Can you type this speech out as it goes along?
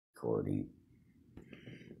recording.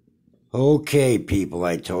 Okay, people,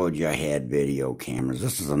 I told you I had video cameras.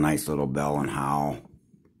 This is a nice little Bell & Howell.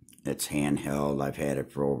 It's handheld. I've had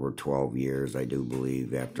it for over 12 years, I do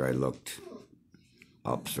believe, after I looked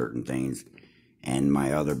up certain things. And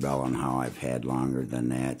my other Bell & Howell I've had longer than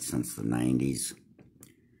that, since the 90s.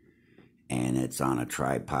 And it's on a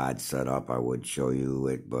tripod setup. I would show you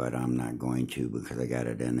it, but I'm not going to, because I got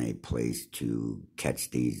it in a place to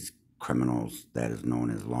catch these criminals that is known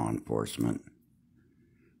as law enforcement.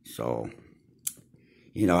 So,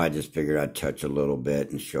 you know, I just figured I'd touch a little bit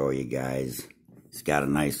and show you guys. It's got a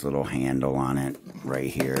nice little handle on it right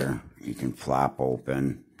here. You can flop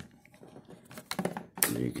open.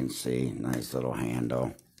 As you can see, nice little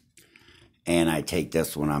handle. And I take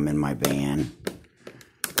this when I'm in my van,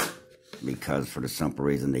 because for the simple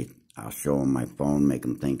reason I'll show them my phone, make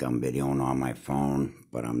them think I'm videoing on my phone,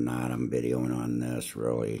 but I'm not. I'm videoing on this,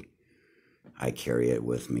 really. I carry it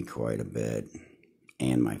with me quite a bit,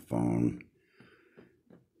 and my phone.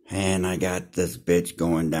 And I got this bitch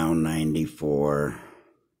going down 94,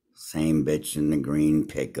 same bitch in the green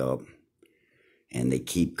pickup, and they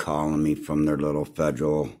keep calling me from their little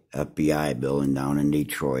federal FBI building down in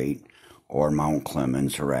Detroit or Mount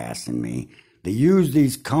Clemens, harassing me. They use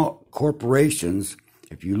these corporations.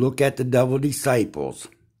 If you look at the Devil Disciples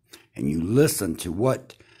and you listen to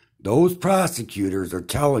what those prosecutors are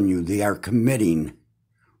telling you, they are committing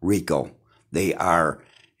RICO. They are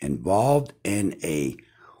involved in a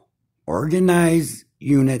organized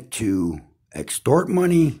unit to extort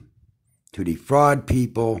money, to defraud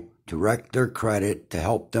people, to wreck their credit, to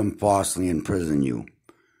help them falsely imprison you.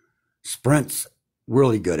 Sprint's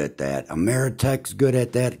really good at that. Ameritech's good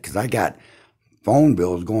at that, because I got phone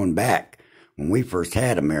bills going back when we first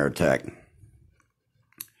had Ameritech.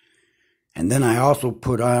 And then I also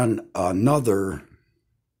put on another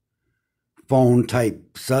phone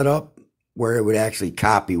type setup where it would actually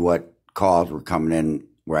copy what calls were coming in,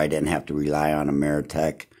 where I didn't have to rely on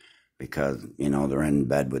Ameritech, because, you know, they're in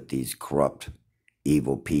bed with these corrupt,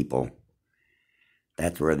 evil people.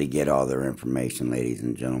 That's where they get all their information, ladies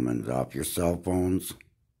and gentlemen, off your cell phones,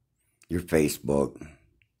 your Facebook,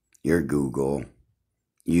 your Google,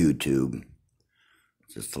 YouTube.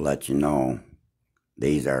 Just to let you know,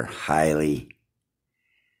 these are highly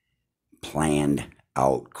planned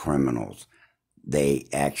out criminals. They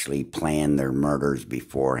actually plan their murders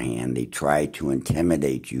beforehand. They try to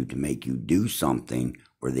intimidate you to make you do something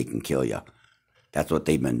where they can kill you. That's what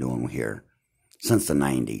they've been doing here since the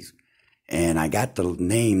 90s. And I got the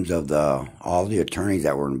names of all the attorneys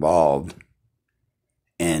that were involved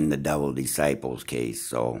in the Devil Disciples case.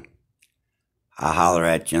 So I'll holler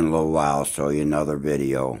at you in a little while, show you another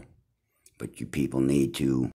video. But you people need to